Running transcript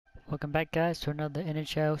Welcome back, guys, to another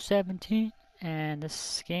NHL 17, and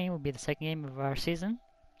this game will be the second game of our season.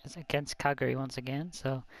 It's against Calgary once again.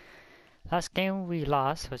 So last game we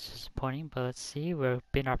lost, which is disappointing, but let's see. We're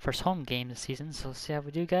been our first home game this season, so let's see how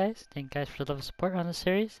we do, guys. Thank you guys for the love and support on the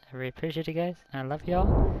series. I really appreciate it, guys, and I love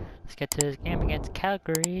y'all. Let's get to this game against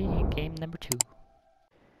Calgary in game number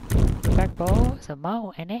 2. Back ball is a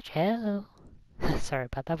Mo NHL. Sorry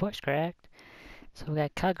about that voice crack. So we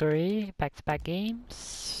got Calgary back-to-back games.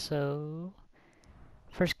 So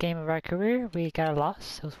first game of our career, we got a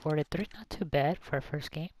loss. It was 4-3, not too bad for our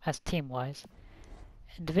first game, as team-wise.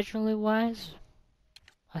 Individually wise,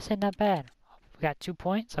 I said not bad. We got 2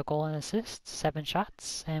 points, a goal and assist, 7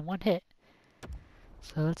 shots, and 1 hit.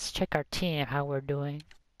 So let's check our team, how we're doing.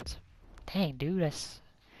 Dang, dude,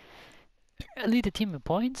 I lead the team in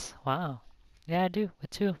points? Wow. Yeah, I do, with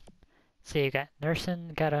 2. So you got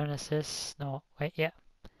Nerson, got an assist. No, wait, yeah.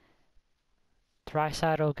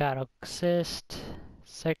 Draisaitl got an assist.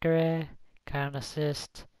 Sekere got an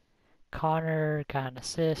assist. Connor got an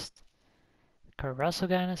assist. Kurt Russell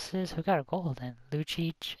got an assist. Who got a goal then?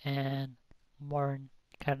 Lucic and Morin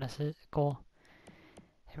got an assist goal.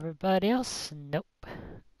 Everybody else? Nope.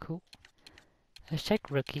 Cool. Let's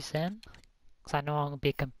check rookies then. Because I know I'm going to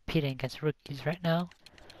be competing against rookies right now.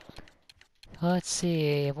 Let's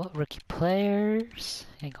see, what rookie players?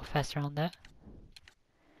 I can go faster on that.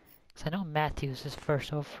 Because I know Matthews is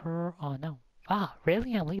first over. Oh no. Wow,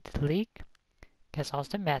 really? I'm leading the league? Guess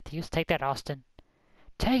Austin Matthews. Take that, Austin.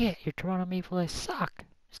 Take it! Your Toronto Maple Leafs suck!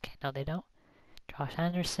 Just kidding, no they don't. Josh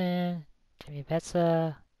Anderson, Jimmy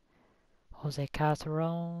Betsa, Jose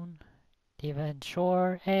Calderon, Devon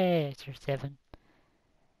Shore. Hey, it's your 7.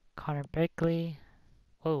 Connor Berkeley.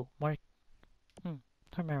 Whoa, Mark.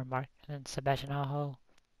 I remember Mark, and then Sebastian Aho.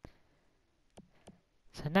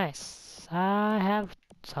 So nice. I have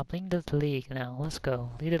something to the league now. Let's go.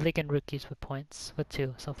 Lead the league in rookies with points, with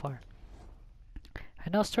 2 so far. I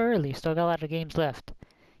know it's still early, still got a lot of games left.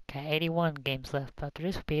 Got 81 games left, but after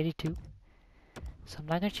this will be 82. So I'm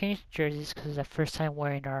not gonna change the jerseys because it's the first time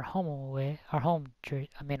wearing our away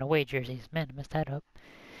jerseys. Man, I messed that up.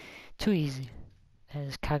 Too easy. And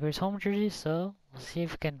it's Calgary's home jersey, so we'll see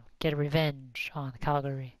if we can get a revenge on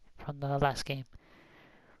Calgary from the last game.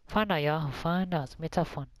 Find out, y'all. Find out. It's gonna be a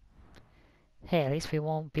tough one. Hey, at least we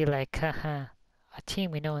won't be like, haha, a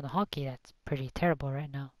team we know in the hockey that's pretty terrible right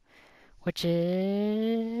now. Which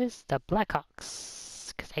is the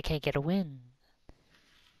Blackhawks. Because they can't get a win.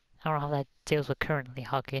 I don't know how that deals with currently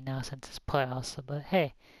hockey now since it's playoffs, but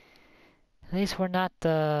hey. At least we're not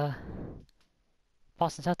the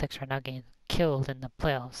Boston Celtics right now getting killed in the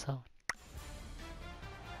playoffs, so.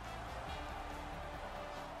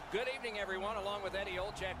 Good evening, everyone. Along with Eddie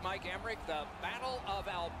Olczyk, Mike Emmerich, the Battle of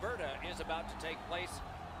Alberta is about to take place.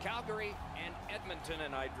 Calgary and Edmonton,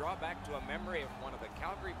 and I draw back to a memory of one of the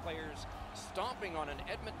Calgary players stomping on an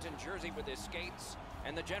Edmonton jersey with his skates,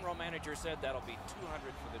 and the general manager said that'll be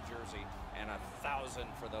 $200 for the jersey and $1,000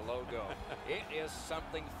 for the logo. It is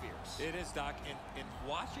something fierce. It is, Doc. In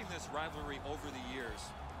watching this rivalry over the years,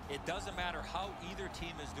 it doesn't matter how either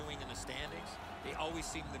team is doing in the standings. They always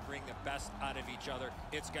seem to bring the best out of each other.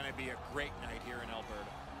 It's going to be a great night here in Alberta.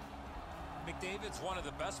 McDavid's one of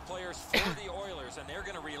the best players for the Oilers, and they're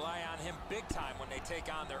going to rely on him big time when they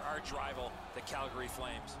take on their arch rival, the Calgary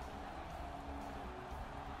Flames.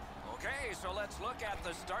 Okay, so let's look at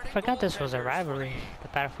the starting. I forgot this was a rivalry. The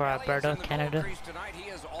battle for Alberta, Canada.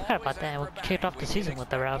 I forgot about that. We kicked off the season with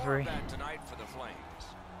the rivalry.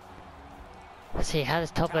 Let's see, how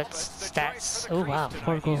does Talbot stats? Oh wow,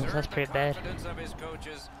 4 goals. That's pretty bad.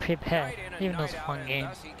 Pretty bad. Even though it's a fun game.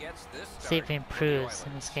 See if he improves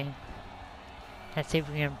in this game. Let's see if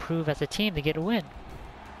we can improve as a team to get a win.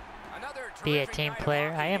 Be a team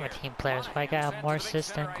player. I am a team player, so I got more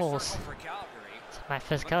assists than goals. So my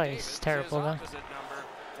physicality is terrible though.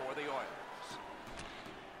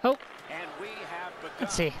 Oh!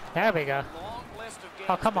 Let's see. There we go.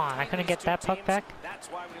 Oh, come on. I couldn't get that puck back.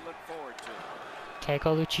 Okay,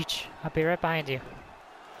 go Lucic. I'll be right behind you.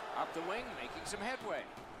 Up the wing, making some headway.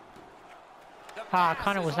 Ah,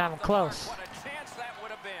 Connor was not even close.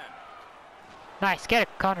 Nice, get it,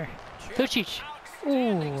 Connor. Lucic.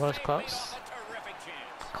 Ooh, that was close.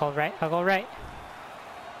 Call right, I'll go right.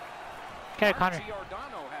 Get it, Connor.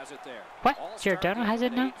 What? Giordano has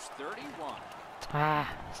it now? Ah,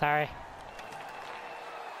 sorry.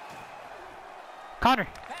 Connor.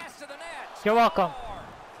 You're welcome.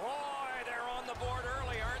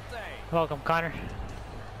 Welcome, Connor.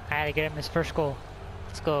 I had to get him his first goal.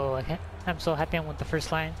 Let's go. Okay. I'm so happy I'm with the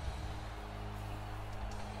first line.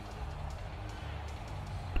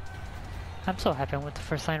 I'm so happy with the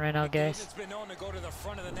first line right now, guys.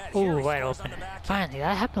 Ooh, wide open. Finally,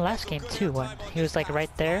 that happened last game too when he was like right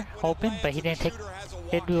there, open, but he didn't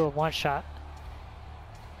do a one shot.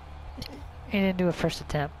 He didn't do a first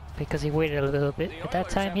attempt because he waited a little bit, but that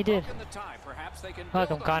time he did.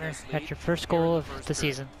 Welcome, Connor. That's your first goal of the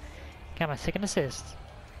season. Got my second assist.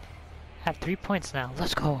 I have 3 points now.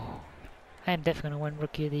 Let's go. I am definitely going to win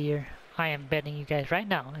Rookie of the Year. I am betting you guys right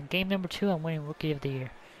now. In game number 2, I'm winning Rookie of the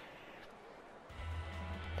Year.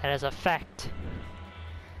 That is a fact.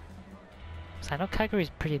 So I know Calgary's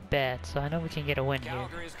pretty bad, so I know we can get a win here.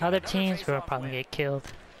 Other teams will probably get killed.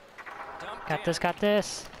 Got this, got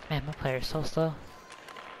this. Man, my player is so slow.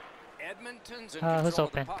 Who's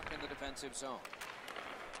open?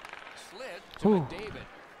 Ooh,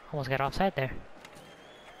 almost got offside there.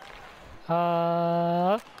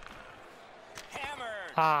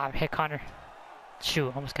 Hit Connor.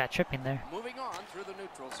 Shoot, almost got tripping there. Moving on through the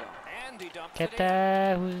neutral zone. And he dumped Get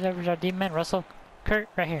that. Whoever's our D-man? Russell? Kurt,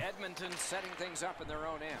 right here. Edmonton setting things up in their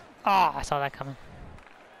own end. Ah, I saw that coming.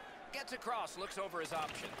 Gets across, looks over his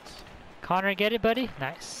options. Connor, get it, buddy?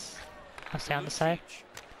 Nice. I'll stay on the side.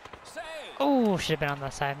 Oh, should have been on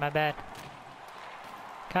that side. My bad.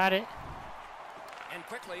 Got it. And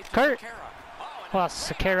quickly Kurt! Well,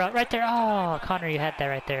 Sakara right there. Oh, Connor, you had that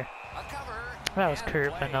right there. That was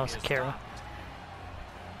Kurt, but no Sakara.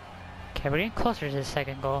 Okay, we're getting closer to the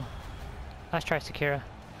second goal. Let's try Sakara.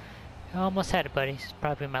 I almost had it, buddy. It's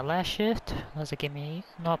probably my last shift. Unless it give me...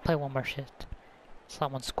 No, I'll play one more shift.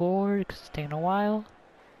 Someone scored because it's taking a while.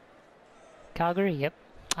 Calgary, yep.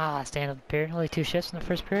 Ah, it's the end of the period. Only 2 shifts in the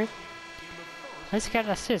first period. At least I got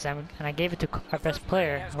an assist, and I gave it to our best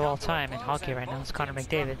player of all time in hockey right now. It's Connor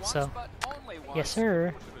McDavid, so... Yes,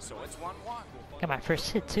 sir. Got my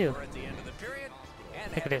first hit, too.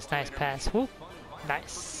 Look at this nice pass. Whoop.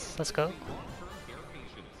 Nice. Let's go.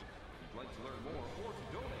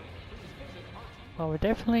 Well, we're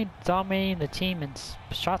definitely dominating the team in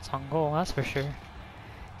shots on goal, that's for sure.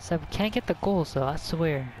 So we can't get the goals, though. That's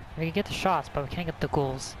weird. We can get the shots, but we can't get the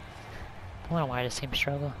goals. I don't know why this team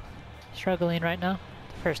struggle. Struggling right now.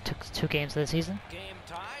 The first two games of the season. Game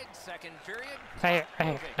tied, second period. Right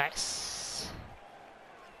here.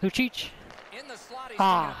 Lucic.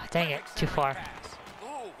 Ah, dang it. Too far.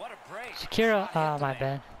 Shakira. Oh, my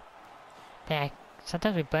bad. Dang.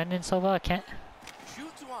 Sometimes we blend in so well, I can't.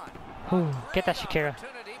 Ooh, get that Shakira.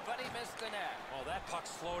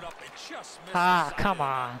 Ah, come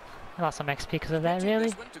on. I lost some XP because of that,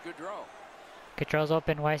 really? Gaudreau's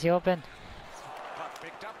open. Why is he open?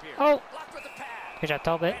 Oh! Good job,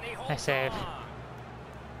 Talbot. Nice save.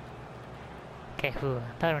 Okay, I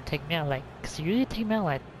thought it would take me out cause it usually take me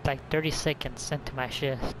out like 30 seconds into my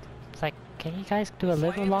shift. It's like, can you guys do a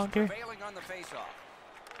little longer?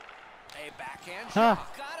 Ah!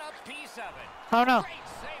 Oh no!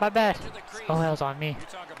 My bad. Oh, that was on me.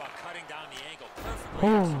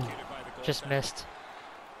 Ooh, just missed.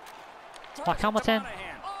 Lock Hamilton.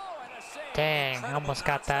 Dang, I almost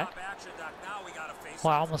got that.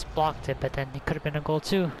 Well, I almost blocked it, but then it could have been a goal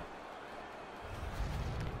too.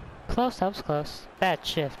 Close, that was close. Bad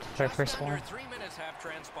shift for first one.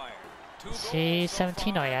 See,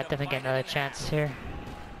 17. Oh yeah, definitely get another chance here.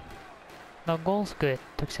 No goals, good.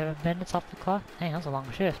 Took 7 minutes off the clock. Dang, that was a long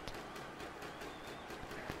shift.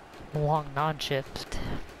 Long non-shift.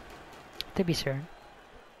 To be certain.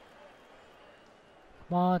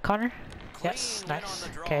 Come on, Connor. Yes, nice.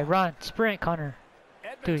 Okay, run, sprint, Connor.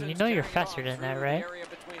 Dude, you know you're faster than that, right?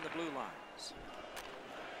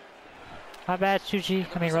 My bad,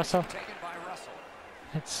 Russell.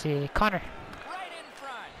 Let's see, Connor.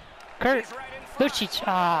 Kurt. Lucic.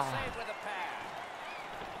 Ah.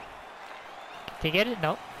 Did he get it?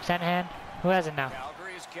 Nope. Shanahan. Who has it now?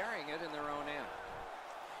 Calgary is carrying it in their own end.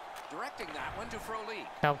 Directing that one to Frolik.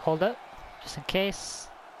 No, hold up. Just in case.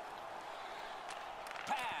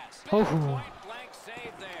 Pass. Oh. Point-blank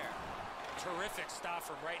save there. Terrific stop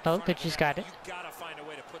from right in Oh, front they of just the got net. it. You gotta find a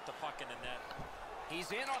way to put the puck in the net.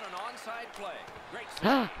 He's in on an onside play. Great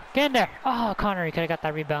save. Get in there. Oh, Connor, you could have got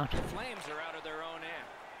that rebound. The Flames are out of their own end.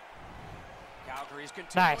 Calgary's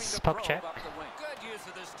continuing Nice, to poke probe check. up the wing. Good use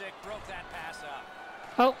of the stick. Broke that pass up.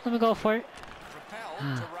 Oh, let me go for it.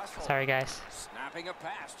 Propelled to Russell. Sorry, guys. Snapping a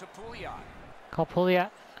pass to Pouliot. Call Pouliot.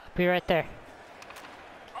 I'll be right there.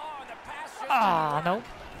 Oh, the pass. Ah, nope.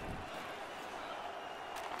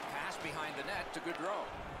 Pass behind the net to Gaudreau.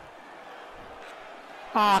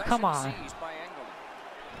 Ah, come on. Seized by Engelman.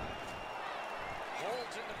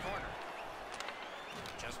 Holds in the corner.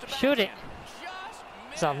 Just about Shoot it. Just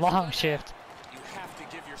It's a long shift. You have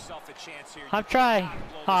to give yourself a chance here. I'm trying.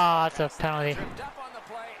 Ah, it's a penalty. tripped up on the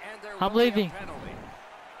play, and there I'm will be a leaving. penalty.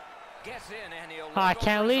 Gets in and he'll I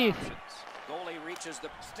can't leave. Goalie reaches the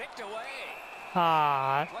sticked away.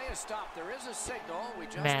 Ah, Play is stopped. There is a signal. We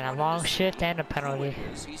just man, a wanted long to shift see and a who penalty. it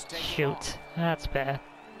is he's taking Shoot, off. that's bad.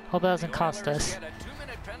 Hope that doesn't The cost Oilers us. get a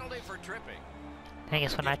 2-minute penalty for tripping. I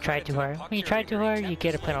guess when I try too hard. When you try too hard, you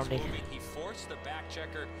get a penalty. He forced the back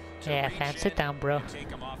checker to Yeah, reach fam, sit in down, bro. and take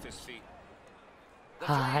him off his feet. The Ah,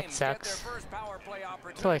 that Flames get their sucks. first power play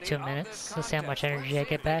It's only opportunity 2 of minutes. this Let's see how much contest. energy I Let's see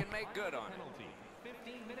get if they back. can make good on it.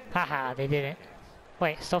 Haha, they didn't.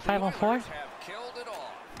 Wait, still The 5 on 4? Oilers have killed it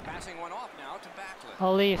all. Passing one off now to Backlund.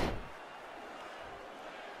 I'll leave.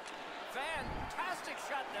 Fantastic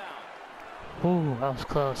shutdown. Ooh, that was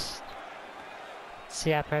close.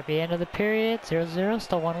 See, after the end of the period, 0-0,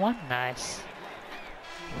 still 1-1. Nice.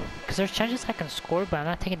 Because there's chances I can score, but I'm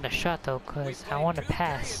not taking the shot though, because I want to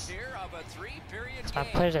pass. So my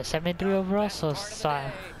players are 73 overall, so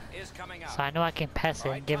I know I can pass it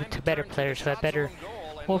and give it to better players who have better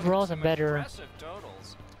overalls and better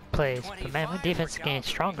plays. But man, my defense is getting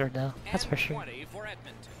stronger though, that's for sure.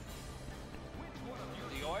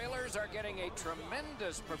 The Oilers are getting a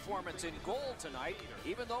tremendous performance in goal tonight,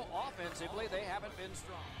 even though offensively they haven't been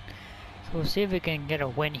strong. So we'll see if we can get a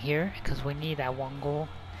win here, because we need that 1 goal.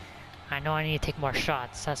 I know I need to take more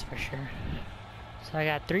shots, that's for sure. So I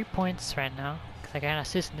got 3 points right now, because I got an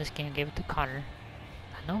assist in this game, gave it to Connor.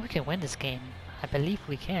 I know we can win this game. I believe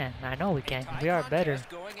we can. I know we can. We are better.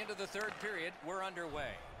 Going into the third period, we're underway.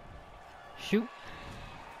 Shoot.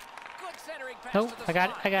 Good centering pass Nope, to the I got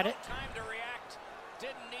it, slot. I got it. No time to react.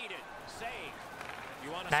 Didn't need it. Save.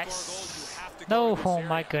 You want to Nice. score goals, you have to No, go to this oh area.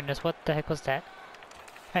 my goodness, what the heck was that?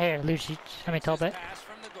 Right here, Lucic. I mean, Talbot. Pass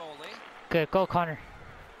from the goalie. Good, go Connor.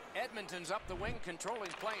 Edmonton's up the wing, controlling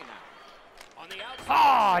play now. On the outside.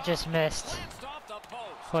 Oh, I just missed. Glanced off the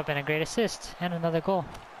post. Would have been a great assist and another goal.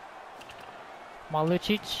 Come on,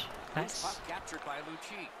 Lucic. Loose Nice. puck captured by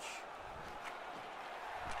Lucic.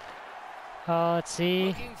 Oh, let's see.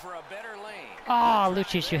 Looking for a better lane. Oh,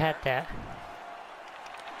 Lucic, you had that.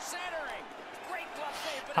 Centering. Great glove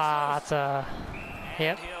save, but Ah, it's it's a. loose.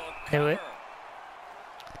 Yep, And he'll do it. cover.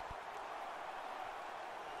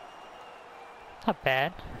 Not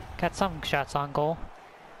bad. Got some shots on goal.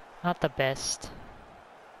 Not the best.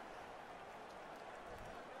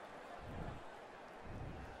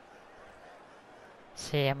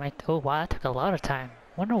 See, I might. Oh, wow, that took a lot of time.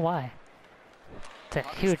 Wonder why. It's a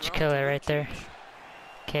huge killer right there.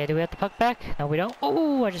 Okay, do we have the puck back? No, we don't.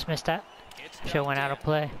 Oh, I just missed that. It's Should went out of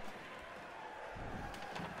play.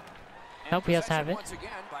 And Nope, he doesn't have possession it. once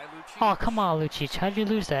again by Lucic. Oh, come on, Lucic. How'd you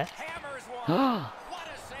lose that? Hammers Oh. one. What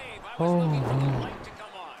a save. I was looking for the light to come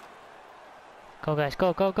on. Go, guys.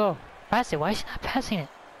 Go, go, go. Pass it. Why is he not passing it?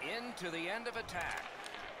 Into the end of attack.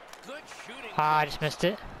 Good shooting. Ah, I just missed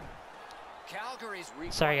it. Calgary's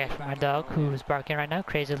Sorry, guys, for my dog who's barking right now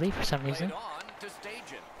crazily for some reason.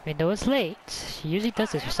 Even though it's late, she usually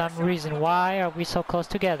does this for some reason. Why are we so close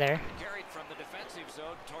together? Carried from the defensive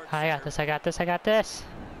zone towards I got center. this, I got this, I got this.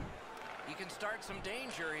 He can start some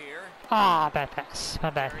danger here. Ah, bad pass. My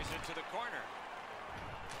bad. Carries it to the corner.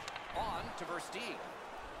 On to Versteeg.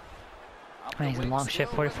 Up I need the a wing long still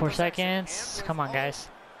shift, with 44 possession seconds. and Come on, with guys.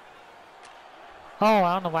 Oh,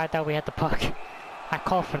 I don't know why I thought we had the puck. I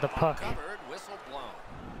called for the puck. covered, whistle blown.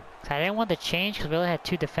 I didn't want to change because we only had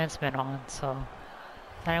 2 defensemen on, so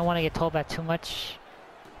I didn't want to get told about too much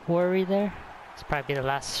worry there. It's probably the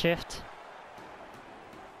last shift.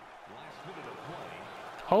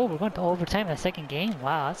 Oh, we're going to overtime in the second game?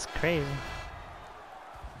 Wow, that's crazy.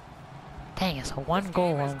 Dang, it's a 1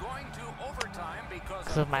 goal Game is one going to overtime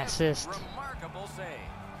because of my this assist. remarkable save.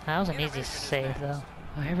 That was an easy save though.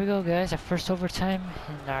 Well, here we go, guys. Our first overtime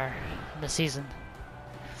in the season.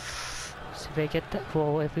 See if we get that.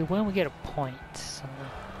 Well, if we win, we get a point. So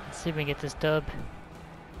let's see if we can get this dub.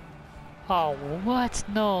 Oh, what?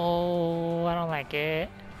 No, I don't like it.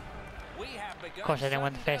 We have begun Of course, I didn't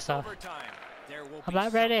win the sudden death face-off. overtime. There will I'm be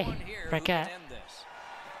not ready. someone here Break who can out. end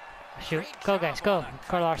this. Shoot, Great go, guys, job go. on a Carl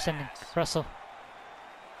cut Larson, and pass. Russell.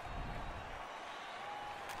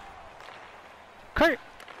 Kurt.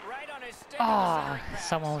 Right on his stick Ah, on the centering pass.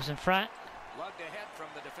 someone was in front. Lugged ahead from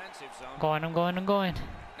the defensive zone. Going, I'm going, I'm going.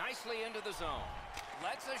 Nicely into the zone.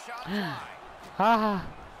 Lets a shot fly. Ah,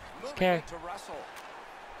 Moving scared. it to Russell.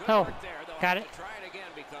 Good Oh, work there. They'll got have it. to try it again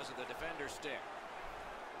because of the defender's stick.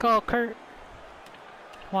 Go, Kurt.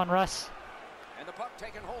 Come on, Russ. And the puck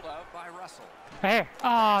taken hold of by Russell. Right here.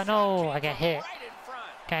 Oh, no, I got hit. Right in front.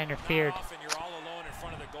 Got interfered. Often you're all alone in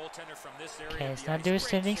front of the goaltender from this area. Okay, of let's the not ice. do Great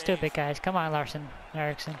something save. stupid, guys. Come on, Larson.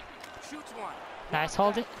 Erickson. Shoots one. Nice,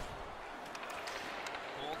 hold it.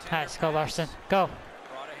 Goaltender Nice, go, pass. Larson. Go.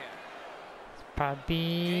 Brought ahead. Probably.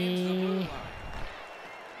 Gains the blue line.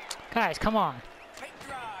 Guys, come on. Big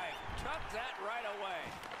drive. Took that right away.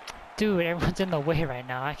 Dude, everyone's in the way right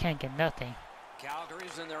now. I can't get nothing.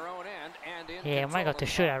 Calgary's in their own end and in Yeah, I might go to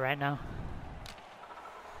shootout right now.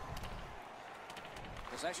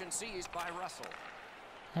 Possession seized by Russell.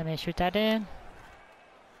 Let me shoot that in.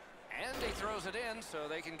 And he throws it in so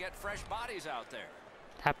they can get fresh bodies out there.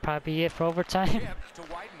 That'd probably be it for overtime. Chip to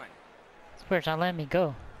Weidman. Spurs not letting me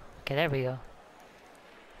go. Okay, there we go.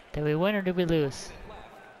 Did we win or did we lose?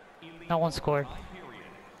 Not one scored.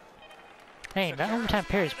 Hey, that overtime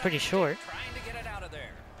period is pretty short. Trying to get it out of there.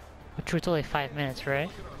 Which was only 5 minutes, right?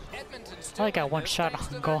 Edmonton I only got one shot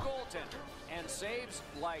on goal. And saves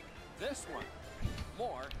like this one.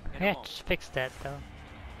 More I in a gotta just fix that though.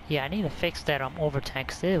 Yeah, I need to fix that on overtime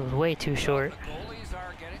because it was way too short. The goalies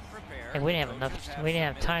are getting prepared. And we didn't have enough. We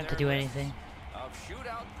didn't have time to do anything. Of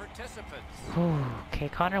shootout participants. Whew. Okay,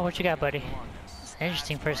 Connor, what you got, buddy? It's an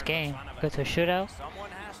interesting first game. Go to a shootout. Someone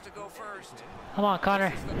has to go first. Come on,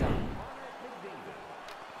 Connor.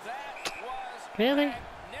 That was Really?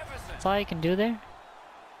 magnificent. That's all you can do there?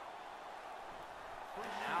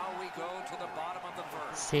 Now we go to the bottom of the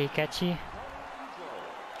first. See, Getchy.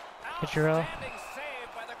 Gaudreau. Outstanding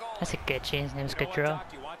save by the goalie. That's a Getchy. His name is You know what, Gaudreau.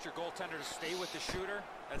 Doc? You want your goaltender to stay with the shooter?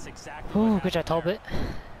 That's exactly Ooh, what good job, happened there.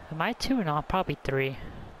 Talbot. Am I 2 or no? I'm probably 3.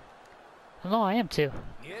 No, I am 2. Is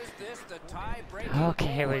this the tie-breaking Okay,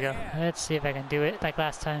 here we go. goal ahead? Let's see if I can do it like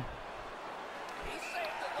last time. He saved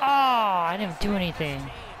it. Oh, I didn't do anything.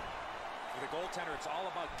 For the goaltender, it's all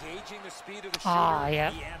about gauging the speed of the shooter. Ah,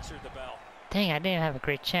 yep. He answered the bell. Dang, I didn't have a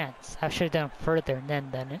great chance. I should have done further and then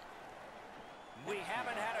done it. We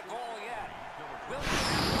haven't had a goal yet. Will we have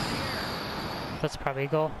one here? That's probably a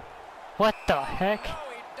goal. What the heck? No,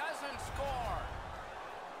 he doesn't score.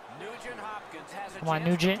 Nugent Hopkins has a Come on, chance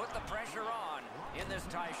Nugent. to put the pressure on in this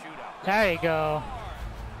tie shootout. There you go.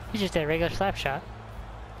 You just did a regular slap shot.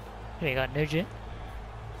 There you go, Nugent.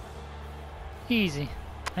 Easy.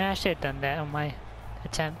 I should have done that on my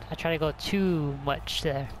attempt. I tried to go too much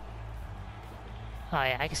there. Oh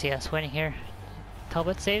yeah, I can see us winning here.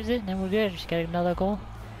 Talbot saves it, and then we're good. Just get another goal.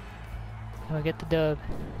 And we get the dub.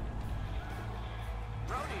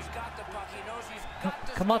 Brody's got the puck. He knows he's got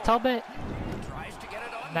to Come on, score. Talbot. Tries to get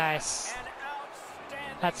it on Nice. net. An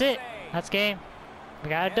outstanding That's it. save. That's game. We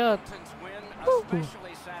got a dub. Edmonton's win Woo.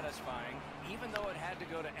 especially satisfying, even though it had to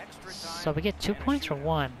go to extra time. So we get 2 and a points or shootout.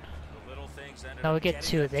 1? The little things ended No, we up get getting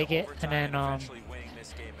 2. them They to get, and overtime then eventually winning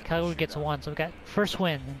this game in the Calgary gets shootout. 1. So we got first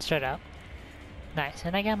win in Shootout. Nice.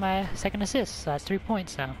 And I got my second assist. So that's 3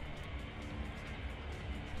 points now.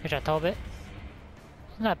 Good job, Talbot.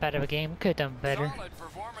 Not bad of a game. Could have done better. Solid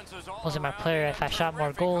performances all Wasn't my around player. and If I shot more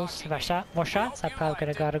terrific goals, hockey if I game. shot more shots, I Hope you probably could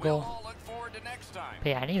have liked got a it. We'll goal. all look forward to next time. But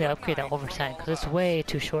yeah, I need to upgrade that overtime because it's way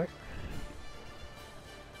too short.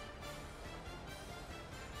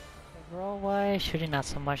 Overall wise, shooting not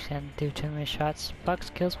so much, didn't do too many shots. Puck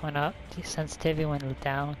skills went up, the sensitivity went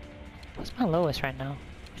down. What's my lowest right now?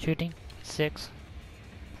 Shooting, 6.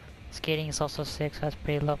 Skating is also 6, so that's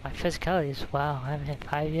pretty low. My physicality is, wow, I haven't hit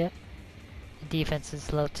 5 yet. The defense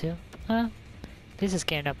is low too. This is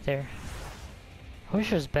getting up there. I wish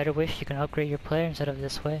there was a better way you can upgrade your player instead of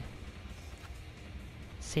this way.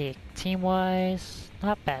 See, team-wise,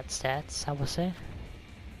 not bad stats, I would say.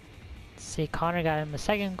 See, Connor got him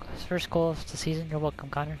the first goal of the season. You're welcome,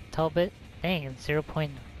 Connor. Talbot, dang,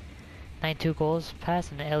 0.92 goals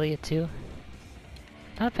passed, and Elliott too.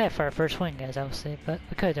 Not bad for our first win, guys, I would say, but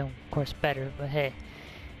we could have done, of course, better. But hey,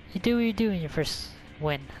 you do what you do in your first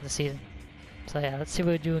win of the season. So yeah, let's see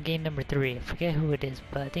what we do in game number 3. I forget who it is,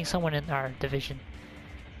 but I think someone in our division.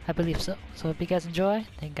 I believe so. So if you guys enjoy,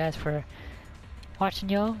 thank you guys for watching,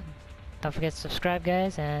 yo. Don't forget to subscribe,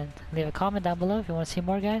 guys, and leave a comment down below if you want to see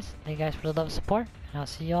more, guys. Thank you guys for the love and support, and I'll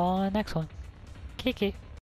see y'all on the next one. Kiki.